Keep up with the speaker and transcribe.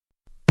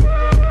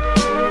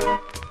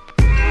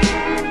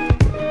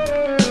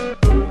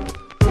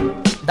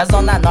Da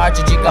zona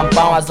norte de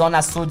Campão, a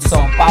zona sul de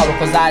São Paulo,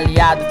 com os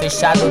aliados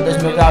fechado,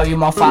 2000 graus e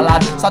mal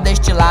falado. Só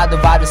destilado,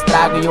 vários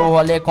tragos e o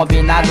rolê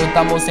combinado.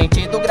 Tamo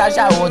sentindo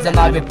Grajaú,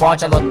 19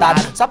 ponte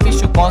lotado. Só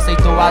picho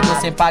conceituado,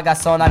 sem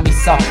pagação na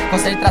missão.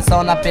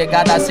 Concentração na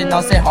pegada,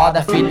 senão cê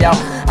roda, filhão.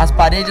 As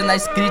paredes na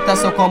escrita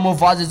são como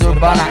vozes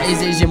urbanas.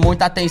 Exige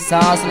muita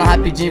atenção, senão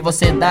rapidinho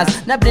você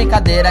dança. Não é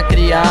brincadeira,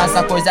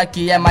 criança, coisa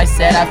aqui é mais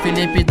séria.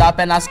 Felipe dá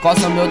pé nas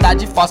costas,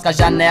 humildade fosca a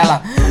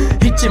janela.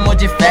 Ritmo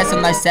de festa,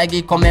 nós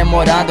segue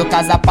comemorando.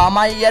 Casa,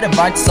 palma e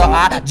ervante, só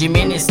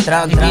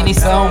administrando.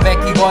 Definição,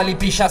 back, gole,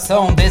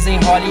 pichação.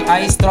 Desenrole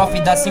a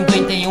estrofe da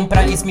 51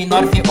 pra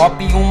Sminorf.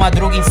 Ópio1,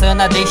 madruga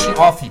insana, deixe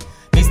off.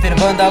 Mr.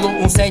 Vândalo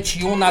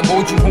 171 na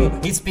Gold Room.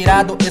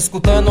 Inspirado,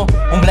 escutando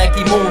um Black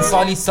Moon.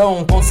 Só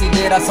lição,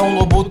 consideração,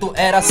 Lobuto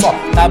era só.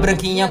 Tá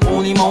branquinha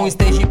com limão,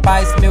 esteja em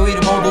paz, meu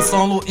irmão do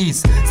São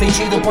Luís.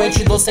 Sentido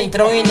point do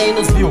centrão e nem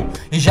nos viu.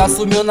 E já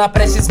sumiu na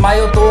prece smile,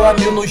 eu tô a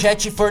mil no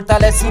jet,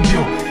 fortalece o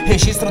Bill.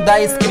 Registro da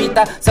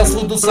escrita,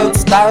 Celso dos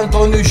Santos da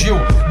Antônio Gil.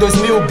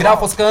 2000 grau,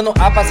 foscando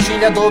a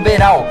pastilha do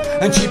Beral.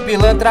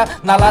 Antipilantra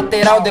na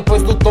lateral,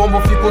 depois do tombo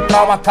fico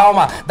trauma,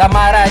 calma. Da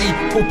Marari,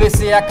 o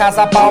PC a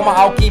casa palma,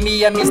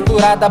 alquimia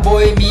misturada,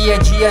 boemia,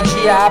 dia a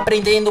dia,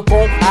 aprendendo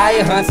com a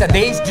errância.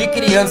 Desde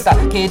criança,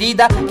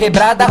 querida,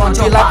 quebrada,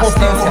 pela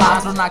constância.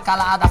 Rastro na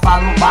calada,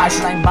 falo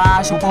baixo lá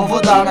embaixo. O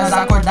povo dorme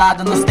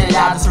acordado nos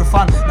telhados,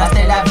 surfando nas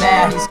telhas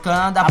velhas,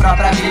 arriscando a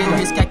própria vida. O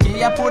risco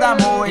aqui é por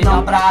amor e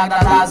não pra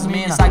agradar as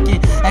minas. Isso aqui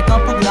é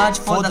Campo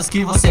Grande, foda-se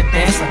que você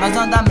pensa. Nós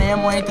anda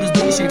mesmo entre os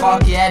bichos e qual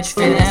que é a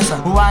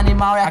diferença? O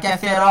animal é que é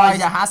feroz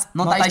e a raça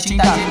não tá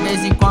extinta. De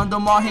vez em quando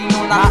morre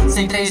um na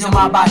sem três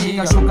uma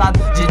barriga. Julgado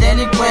de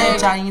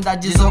delinquente, ainda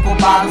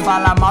desocupado.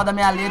 Fala mal da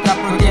minha letra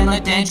porque não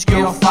entende que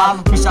eu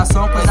falo.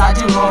 Pichação, coisa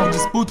de louco,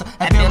 disputa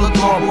é pelo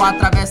topo.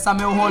 Atravessa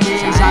meu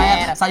rolê, já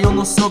era, saiu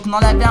no soco. Não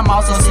leve a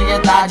mal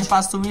sociedade,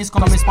 faço isso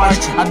como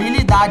esporte.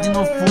 Habilidade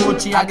no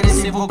fute,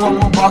 agressivo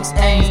como um boxe.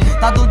 Em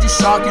estado de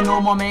choque,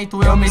 no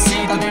momento eu me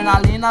sinto.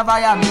 Adrenalina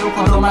vai a mil,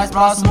 quando mais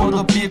próximo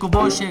do pico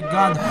vou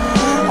chegando.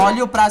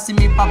 Olho pra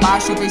cima e pra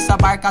baixo, vê se a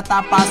barca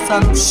tá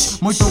passando.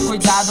 Muito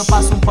cuidado,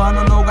 passa um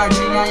pano no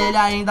guardinha, ele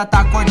ainda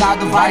tá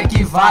acordado. Vai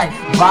que vai,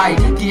 vai,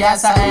 que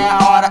essa é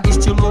a hora.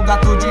 Estilo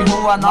gato de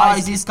rua,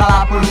 nós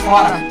escala por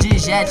fora. De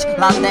jet,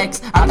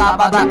 latex,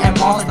 acabada é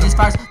monstro.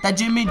 Disfarce até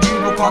de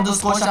mendigo quando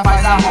os coxa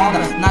faz a ronda.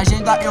 Na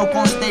agenda eu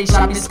constei,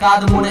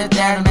 chapiscado, muro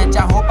eterno. Mete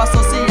a roupa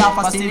social,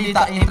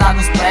 facilita entrar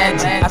nos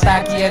prédios.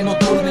 Ataque é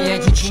noturno e é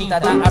de tinta.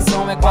 Da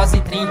ação é quase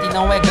 30 e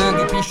não é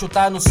gangue. Picho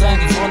tá no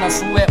sangue, zona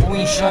sul é o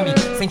enxame.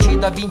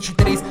 Sentido a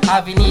 23,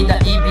 Avenida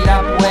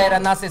Ibirapuera.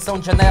 Na seção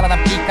de janela, na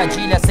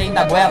picadilha, sem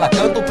da goela.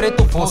 Canto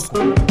preto fosco,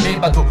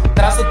 bêbado,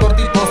 traço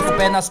torto e tosco.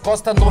 Pé nas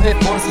costas no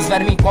reforço, os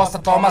vermes encosta.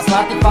 Toma as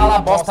lata e fala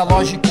bosta,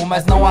 lógico,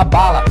 mas não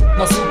abala.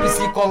 Nosso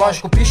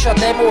psicológico, picho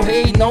até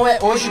morrer. E não é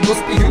hoje dos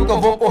perigos que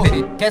eu vou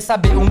correr. Quer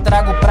saber um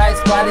trago pra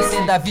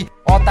esclarecer, Davi?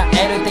 Ota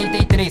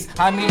L83,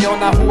 a milhão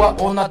na rua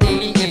ou na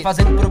TI,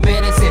 fazendo por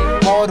merecer.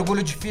 Mó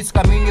orgulho difícil,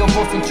 caminho eu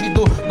vou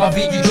sentido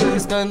 9 de julho,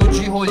 riscando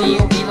de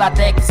rolinho e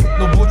latex.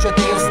 No boot eu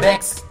tenho os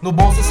backs, no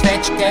bolso os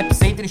fat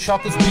caps. Entre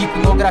choque os bico,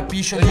 no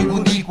grapicho eu ligo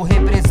o Nico.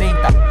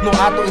 Representa no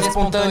ato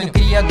espontâneo,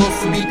 criador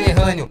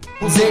subterrâneo.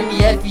 Os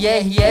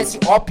MFRS,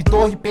 OP,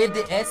 Torre,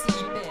 PDS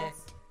e PS.